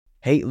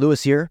Hey,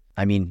 Lewis here.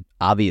 I mean,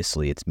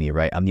 obviously it's me,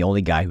 right? I'm the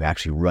only guy who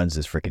actually runs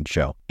this freaking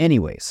show.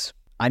 Anyways,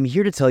 I'm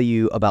here to tell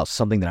you about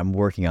something that I'm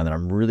working on that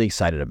I'm really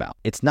excited about.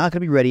 It's not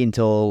going to be ready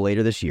until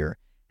later this year.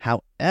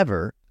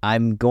 However,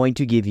 I'm going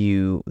to give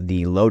you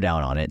the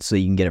lowdown on it so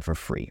you can get it for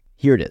free.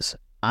 Here it is.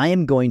 I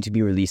am going to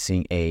be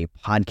releasing a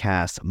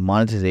podcast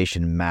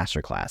monetization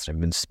masterclass.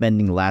 I've been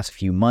spending the last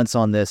few months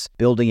on this,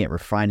 building it,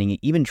 refining it,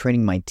 even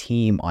training my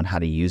team on how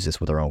to use this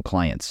with our own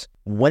clients.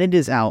 When it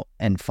is out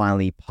and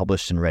finally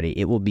published and ready,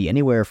 it will be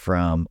anywhere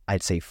from,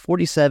 I'd say,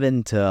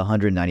 $47 to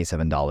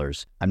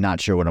 $197. I'm not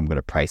sure what I'm going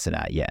to price it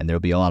at yet, and there'll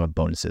be a lot of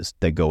bonuses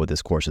that go with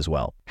this course as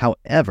well.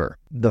 However,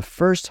 the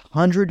first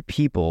 100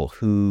 people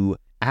who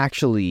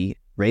actually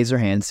raise their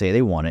hand, say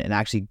they want it, and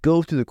actually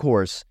go through the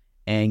course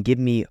and give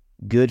me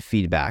good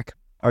feedback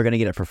are going to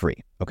get it for free,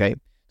 okay?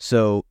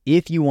 So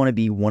if you want to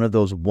be one of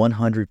those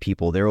 100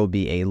 people, there will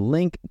be a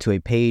link to a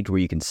page where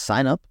you can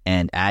sign up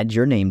and add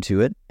your name to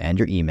it and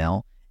your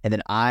email, and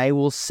then I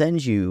will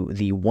send you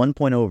the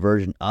 1.0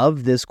 version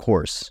of this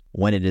course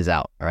when it is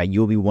out, all right?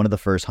 You'll be one of the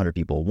first 100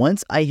 people.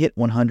 Once I hit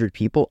 100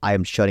 people, I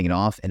am shutting it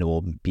off and it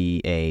will be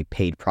a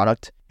paid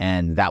product,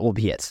 and that will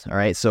be it, all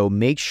right? So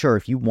make sure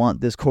if you want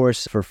this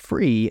course for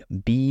free,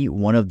 be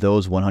one of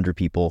those 100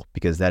 people,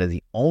 because that is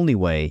the only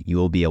way you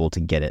will be able to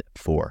get it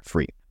for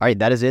free. All right,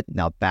 that is it.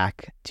 Now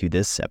back to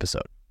this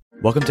episode.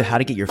 Welcome to How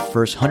to Get Your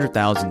First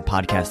 100,000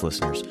 Podcast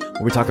Listeners,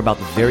 where we talk about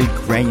the very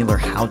granular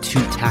how-to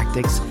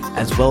tactics,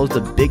 as well as the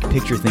big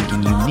picture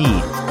thinking you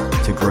need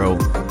to grow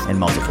and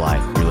multiply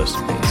your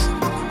listener base.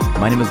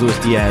 My name is Luis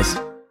Diaz.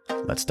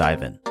 Let's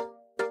dive in.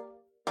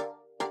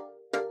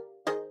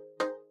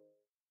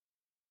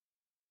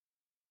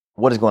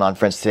 What is going on,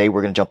 friends? Today,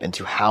 we're going to jump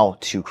into how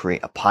to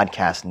create a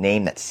podcast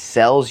name that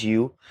sells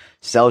you,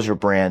 sells your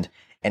brand,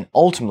 and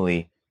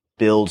ultimately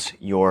builds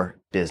your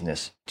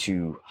business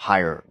to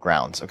higher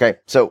grounds. Okay,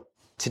 so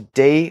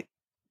today,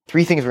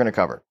 3 things we're going to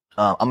cover.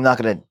 I'm not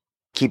going to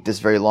keep this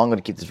very long. I'm going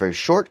to keep this very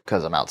short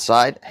because I'm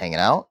outside hanging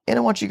out, and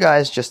I want you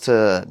guys just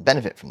to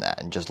benefit from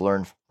that and just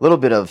learn a little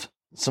bit of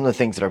some of the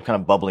things that are kind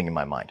of bubbling in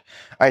my mind.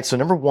 All right, so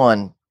number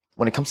 1,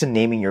 when it comes to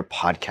naming your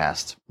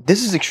podcast,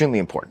 this is extremely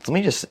important. Let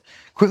me just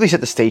quickly set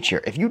the stage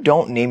here. If you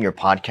don't name your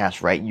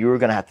podcast right, you're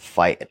going to have to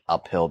fight an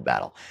uphill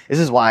battle. This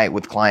is why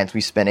with clients,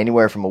 we spend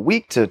anywhere from a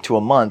week to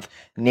a month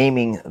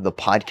naming the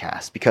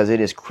podcast, because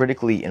it is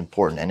critically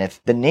important. And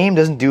if the name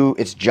doesn't do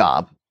its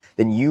job,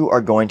 then you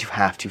are going to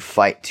have to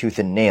fight tooth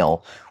and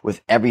nail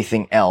with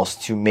everything else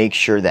to make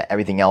sure that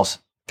everything else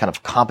kind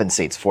of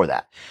compensates for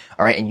that.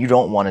 All right. And you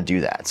don't want to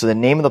do that. So the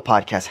name of the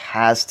podcast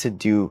has to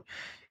do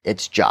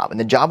its job. And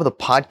the job of the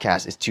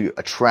podcast is to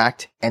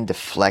attract and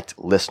deflect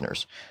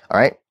listeners. All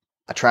right.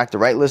 Attract the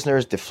right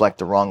listeners, deflect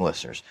the wrong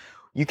listeners.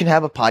 You can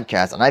have a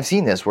podcast, and I've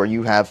seen this, where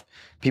you have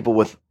people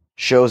with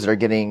shows that are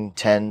getting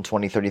 10,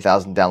 20,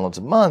 30,000 downloads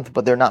a month,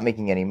 but they're not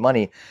making any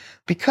money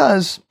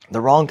because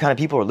the wrong kind of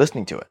people are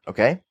listening to it.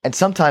 Okay. And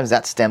sometimes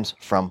that stems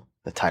from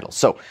the title.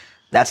 So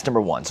that's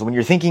number 1. So when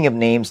you're thinking of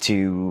names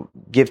to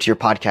give to your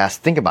podcast,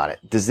 think about it.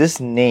 Does this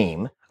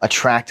name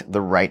attract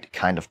the right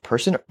kind of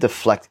person or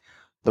deflect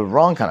the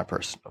wrong kind of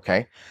person?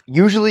 Okay.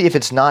 Usually if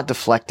it's not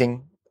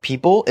deflecting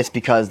people, it's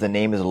because the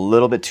name is a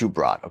little bit too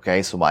broad.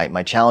 Okay. So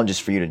my challenge is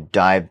for you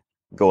to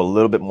go a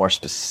little bit more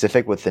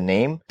specific with the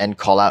name and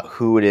call out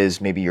who it is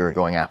maybe you're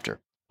going after,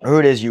 or who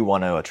it is you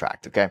want to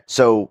attract. Okay.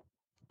 So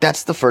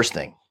that's the first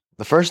thing.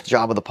 The first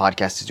job of the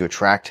podcast is to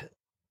attract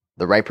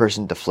the right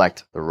person,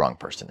 deflect the wrong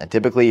person. And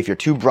typically if you're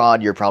too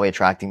broad, you're probably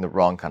attracting the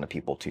wrong kind of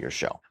people to your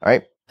show. All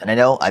right. And I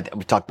know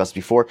we've talked about this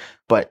before,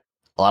 but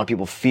a lot of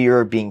people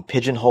fear being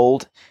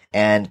pigeonholed.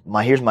 And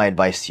here's my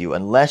advice to you.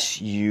 Unless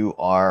you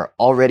are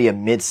already a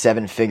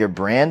mid-7-figure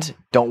brand,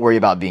 don't worry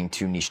about being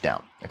too niche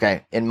down.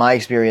 Okay. In my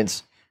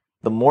experience,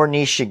 the more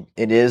niche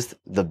it is,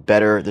 the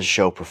better the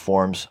show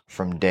performs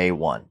from day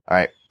one. All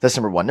right. That's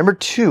number 1. Number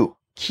 2,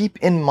 keep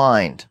in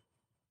mind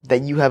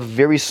that you have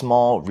very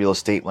small real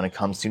estate when it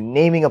comes to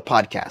naming a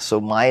podcast.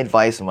 So my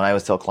advice, and what I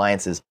always tell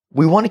clients, is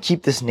we want to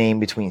keep this name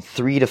between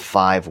 3 to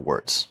 5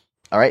 words.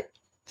 All right.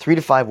 3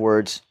 to 5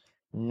 words.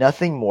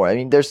 Nothing more. I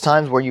mean, there's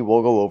times where you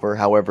will go over.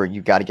 However,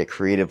 you got to get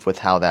creative with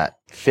how that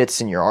fits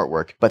in your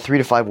artwork. But 3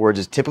 to 5 words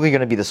is typically going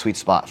to be the sweet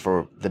spot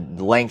for the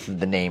length of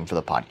the name for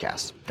the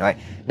podcast. All right.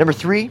 Number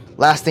 3,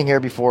 last thing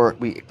here before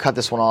we cut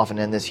this one off and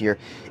end this here,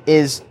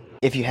 is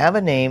if you have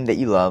a name that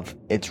you love,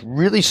 it's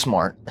really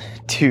smart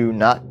to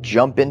not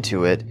jump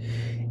into it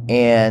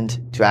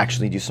and to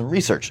actually do some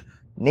research.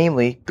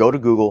 Namely, go to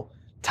Google,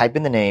 type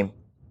in the name,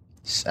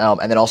 and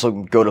then also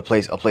go to a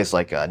place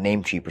like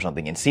Namecheap or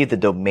something and see if the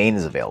domain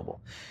is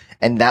available.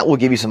 And that will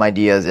give you some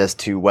ideas as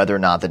to whether or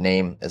not the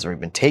name has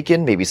already been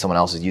taken. Maybe someone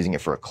else is using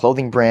it for a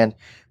clothing brand.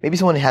 Maybe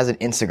someone has an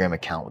Instagram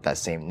account with that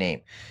same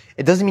name.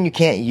 It doesn't mean you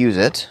can't use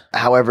it.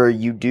 However,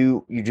 you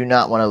do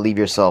not want to leave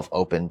yourself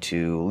open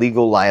to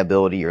legal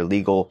liability or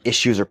legal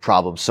issues or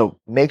problems. So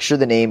make sure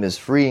the name is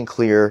free and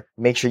clear.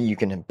 Make sure you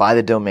can buy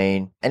the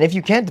domain. And if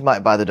you can't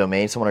buy the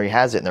domain, someone already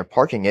has it and they're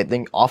parking it,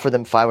 then offer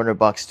them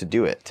 $500 to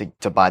do it,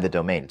 to buy the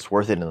domain. It's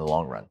worth it in the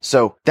long run.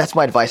 So that's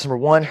my advice. Number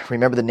one,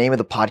 remember the name of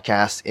the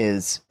podcast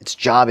its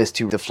job is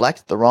to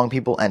deflect the wrong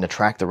people and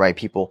attract the right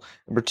people.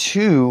 Number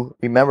two,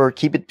 remember,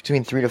 keep it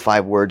between 3 to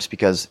 5 words,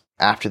 because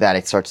after that,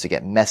 it starts to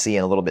get messy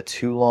and a little bit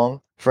too long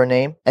for a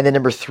name. And then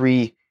number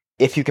 3,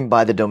 if you can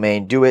buy the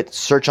domain, do it.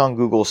 Search on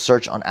Google,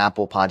 search on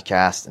Apple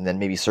Podcasts, and then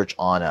maybe search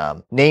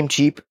on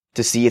Namecheap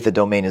to see if the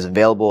domain is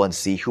available and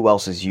see who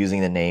else is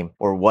using the name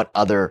or what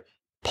other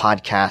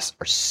podcasts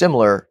are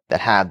similar that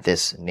have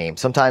this name.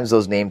 Sometimes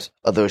those names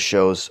of those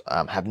shows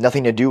have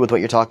nothing to do with what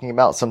you're talking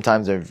about.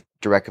 Sometimes they're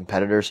direct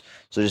competitors.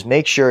 So just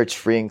make sure it's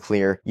free and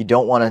clear. You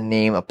don't want to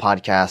name a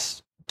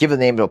podcast, give a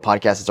name to a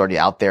podcast that's already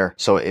out there.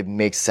 So it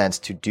makes sense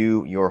to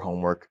do your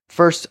homework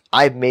first.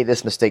 I've made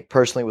this mistake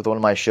personally with one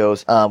of my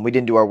shows. We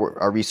didn't do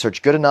our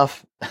research good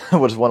enough. It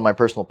was one of my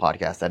personal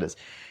podcasts, that is.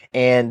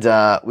 And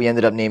we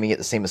ended up naming it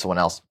the same as someone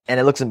else. And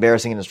it looks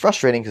embarrassing and it's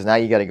frustrating because now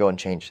you got to go and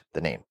change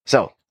the name.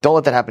 So don't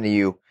let that happen to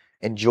you.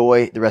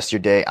 Enjoy the rest of your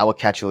day. I will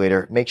catch you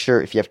later. Make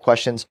sure if you have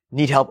questions,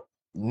 need help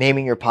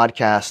naming your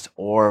podcast,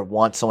 or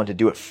want someone to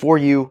do it for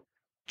you,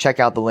 check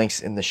out the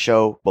links in the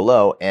show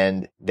below,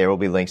 and there will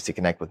be links to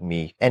connect with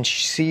me and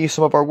see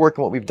some of our work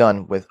and what we've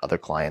done with other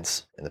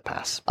clients in the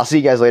past. I'll see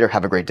you guys later.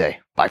 Have a great day.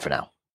 Bye for now.